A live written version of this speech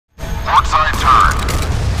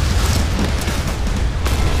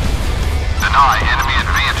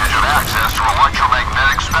access to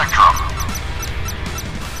electromagnetic spectrum.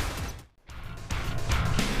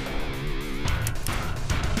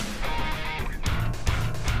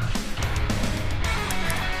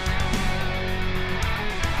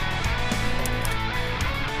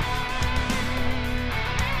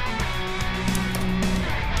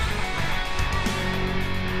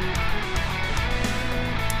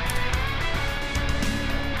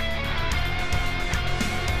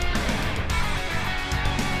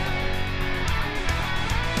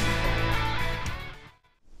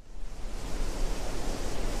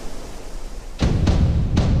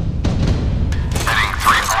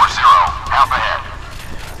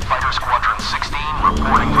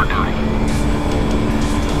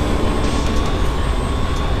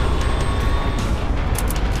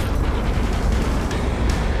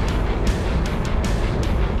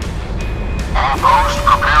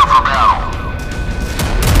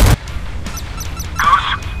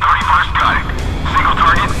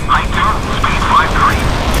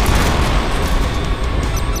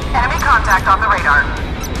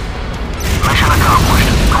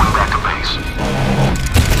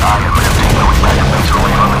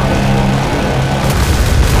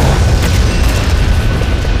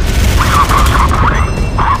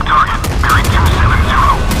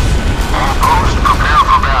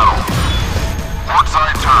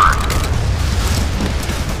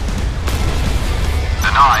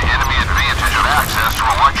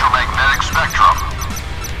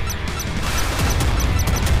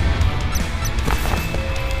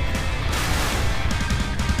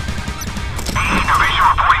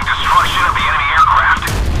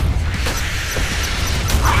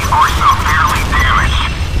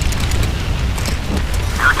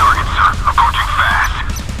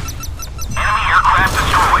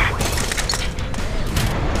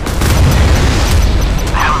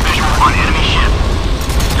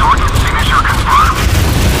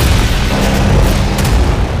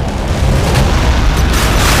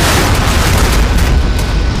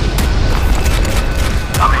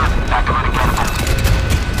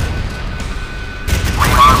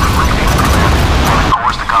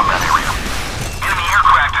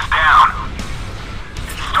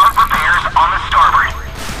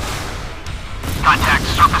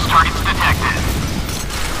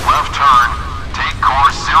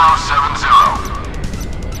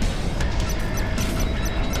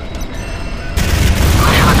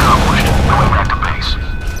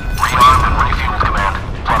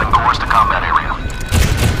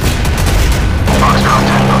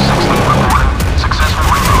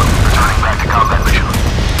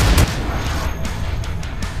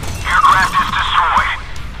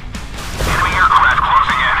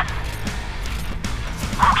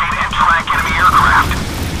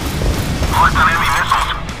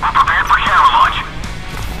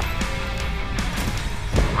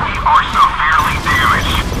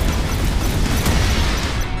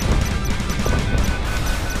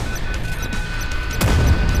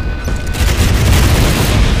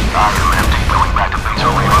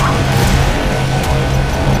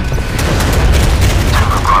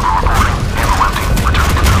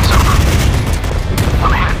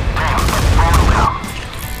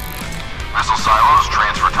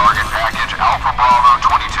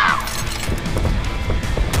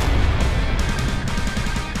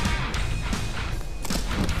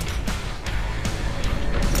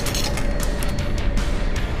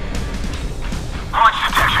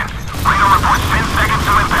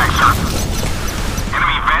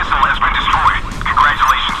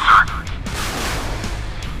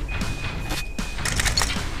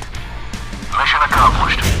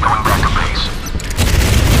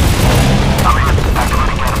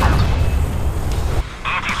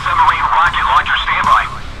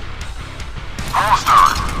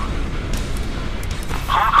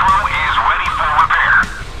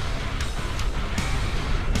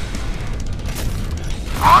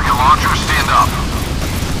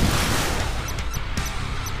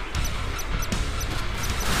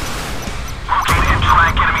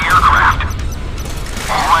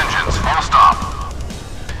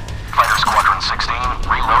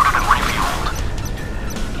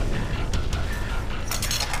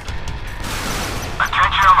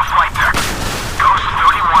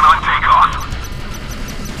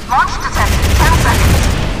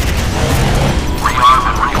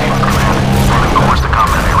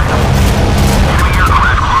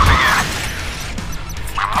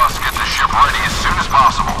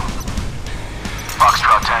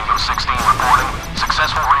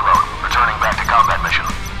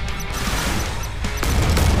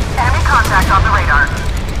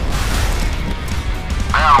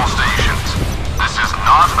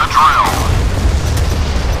 not a drill.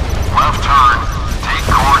 Left turn, take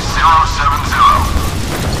course 070.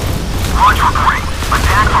 Launch reporting.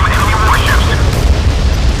 Attack from enemy warships.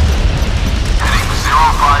 Heading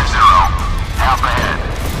 050, half ahead.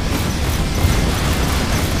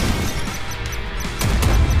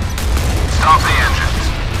 Stop the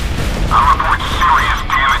engines. I report serious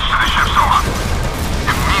damage to the ship's hull.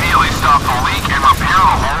 Immediately stop the leak and repair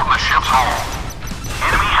the hole in the ship's hull.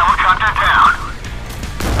 Enemy helicopter down.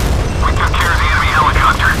 We took care of the enemy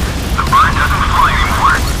helicopter. The bird doesn't fly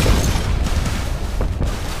anymore.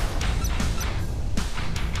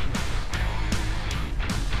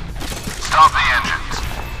 Stop the engines.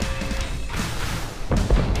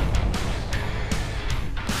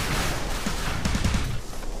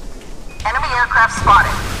 Enemy aircraft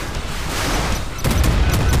spotted.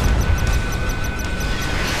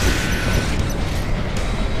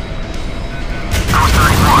 Ghost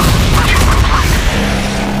 31, mission complete.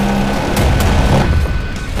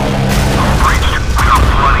 All breached. We are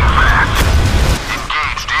flooding fast.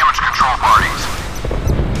 Engage damage control parties.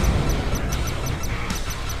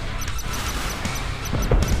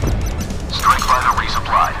 Strike fighter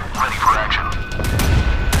resupplied. Ready for action.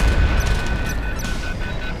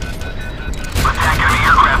 Attack enemy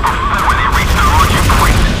aircraft before they reach the launching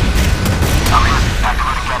point. I'm in.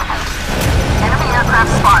 Activating catapult. Enemy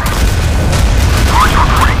aircraft spotted. Launch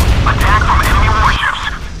reporting. Attack from enemy warships.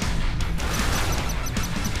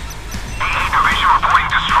 AA Division reporting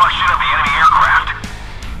destruction of the enemy aircraft.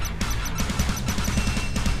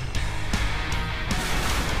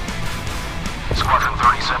 Squadron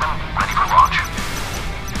 37, ready for launch.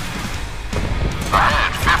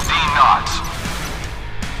 Ahead, 15 knots.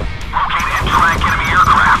 Locate and track enemy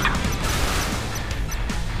aircraft.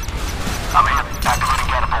 I'm hit. Activating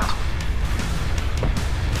catapult.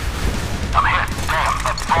 I'm hit. Damn,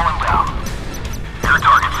 I'm falling down. Your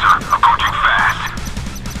target, sir. Approaching fast.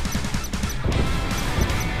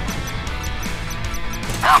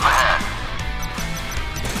 Half ahead.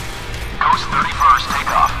 Ghost 31st,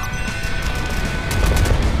 take off.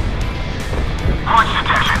 Launch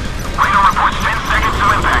detection. Radar reports 10 seconds to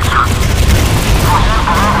impact, sir. We're all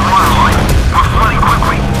below the waterline. We're flooding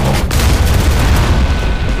quickly.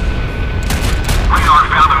 Radar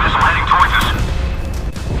found a missile heading towards us.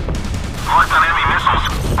 Locked on enemy missiles.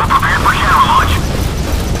 We're prepared for shadow launch.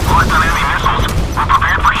 Locked on enemy missiles. We're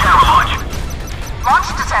prepared for shadow launch. Launch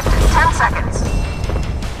detected. 10 seconds.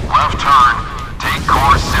 Left turn. Take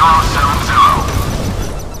course 070.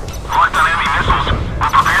 Locked on enemy missiles.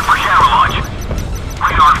 We're prepared for shadow launch.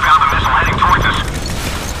 Radar found a missile heading towards us.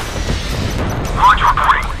 Launch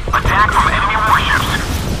reporting. Attack from enemy warships.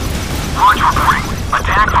 Launch reporting.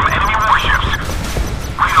 Attack from enemy warships.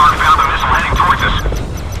 Radar found a missile heading towards us.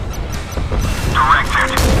 Directed.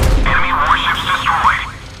 Enemy warships destroyed.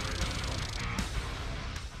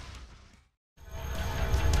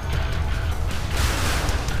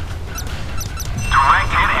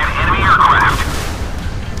 Directed at enemy aircraft.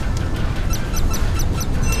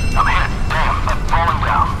 I'm hit. Damn, I'm falling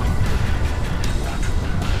down.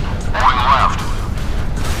 Going left.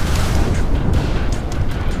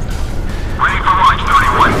 Ready for launch,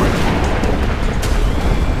 31.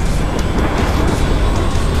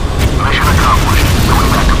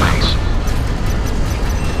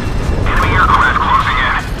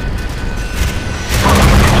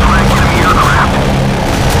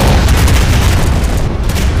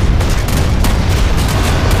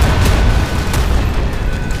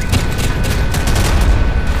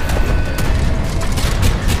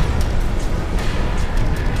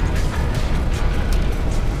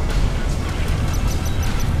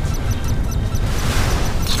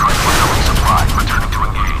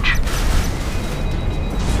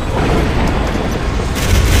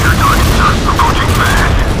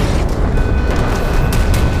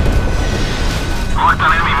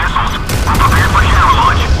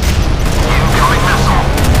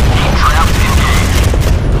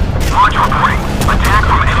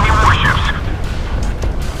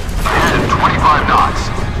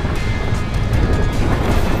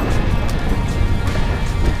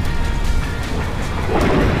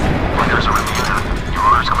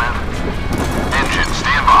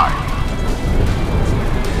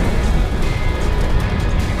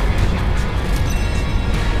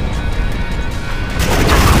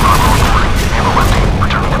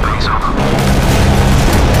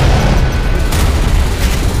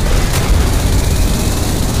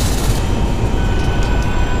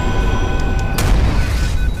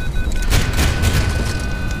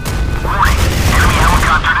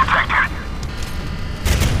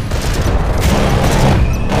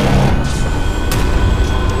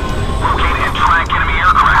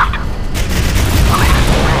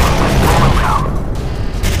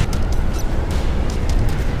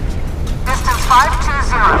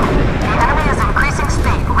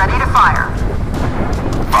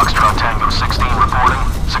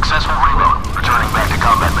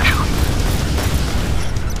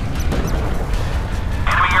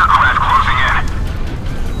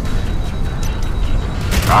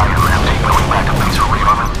 I am empty. Going back to base for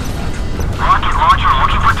rearmament. Rocket launcher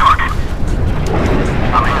looking for target.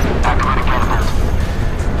 I'm in. Activating catapult.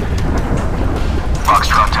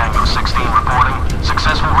 Foxtrot Tango 16 reporting.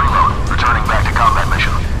 Successful reload. Returning back to combat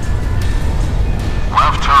mission.